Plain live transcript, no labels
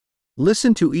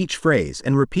Listen to each phrase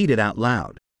and repeat it out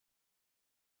loud.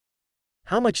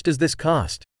 How much does this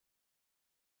cost?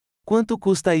 Quanto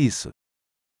custa isso?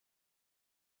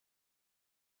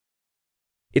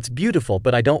 It's beautiful,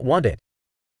 but I don't want it.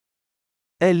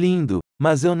 É lindo,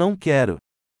 mas eu não quero.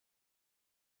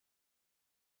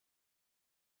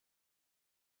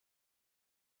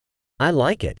 I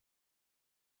like it.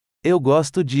 Eu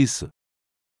gosto disso.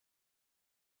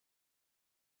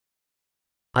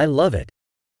 I love it.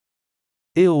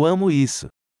 Eu amo isso.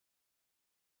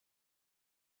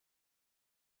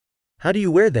 How do you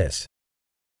wear this?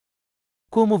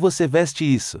 Como você veste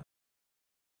isso?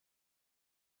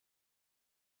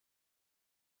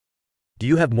 Do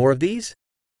you have more of these?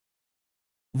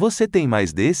 Você tem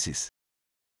mais desses?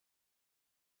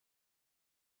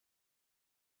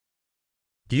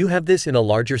 Do you have this in a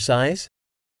larger size?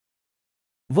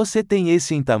 Você tem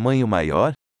esse em tamanho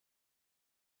maior?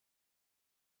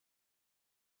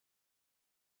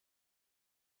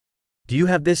 Do you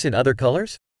have this in other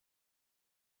colors?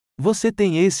 Você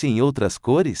tem esse em outras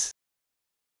cores?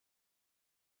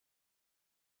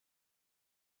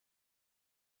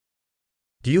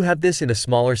 Do you have this in a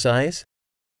smaller size?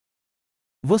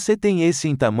 Você tem esse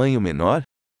em tamanho menor?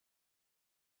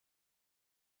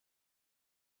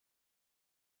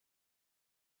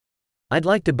 I'd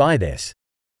like to buy this.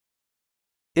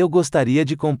 Eu gostaria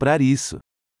de comprar isso.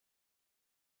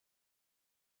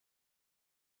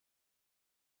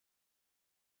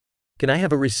 Can I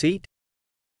have a receipt?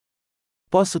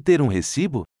 Posso ter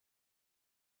recibo?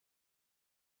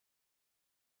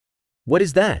 What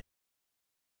is that?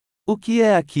 O que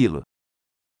é aquilo?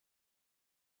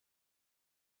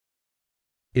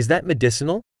 Is that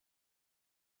medicinal?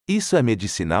 Isso é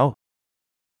medicinal?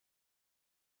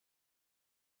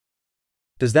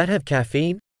 Does that have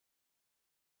caffeine?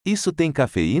 Isso tem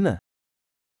cafeína?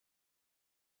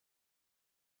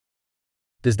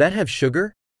 Does that have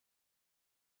sugar?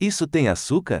 Isso tem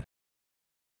açúcar?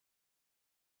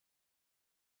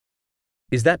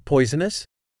 Is that poisonous?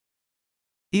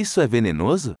 Isso é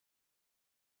venenoso?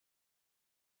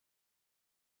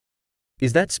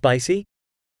 Is that spicy?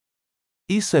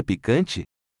 Isso é picante?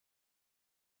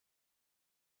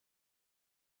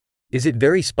 Is it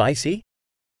very spicy?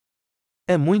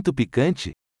 É muito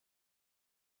picante?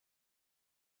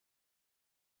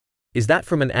 Is that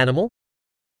from an animal?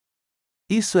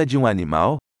 Isso é de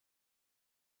animal?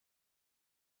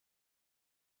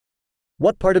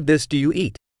 What part of this do you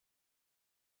eat?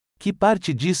 Que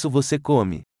parte disso você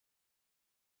come?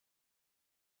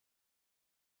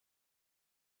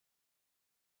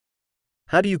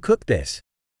 How do you cook this?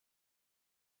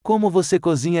 Como você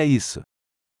cozinha isso?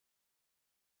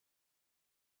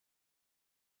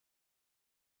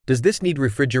 Does this need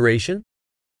refrigeration?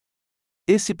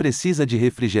 Esse precisa de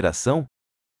refrigeração?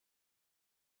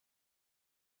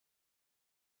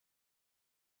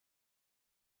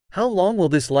 How long will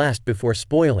this last before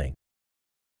spoiling?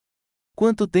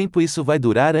 Quanto tempo isso vai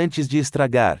durar antes de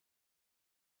estragar?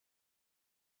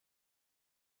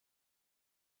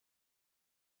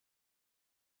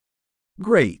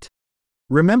 Great!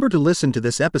 Remember to listen to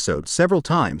this episode several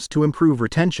times to improve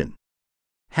retention.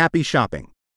 Happy shopping!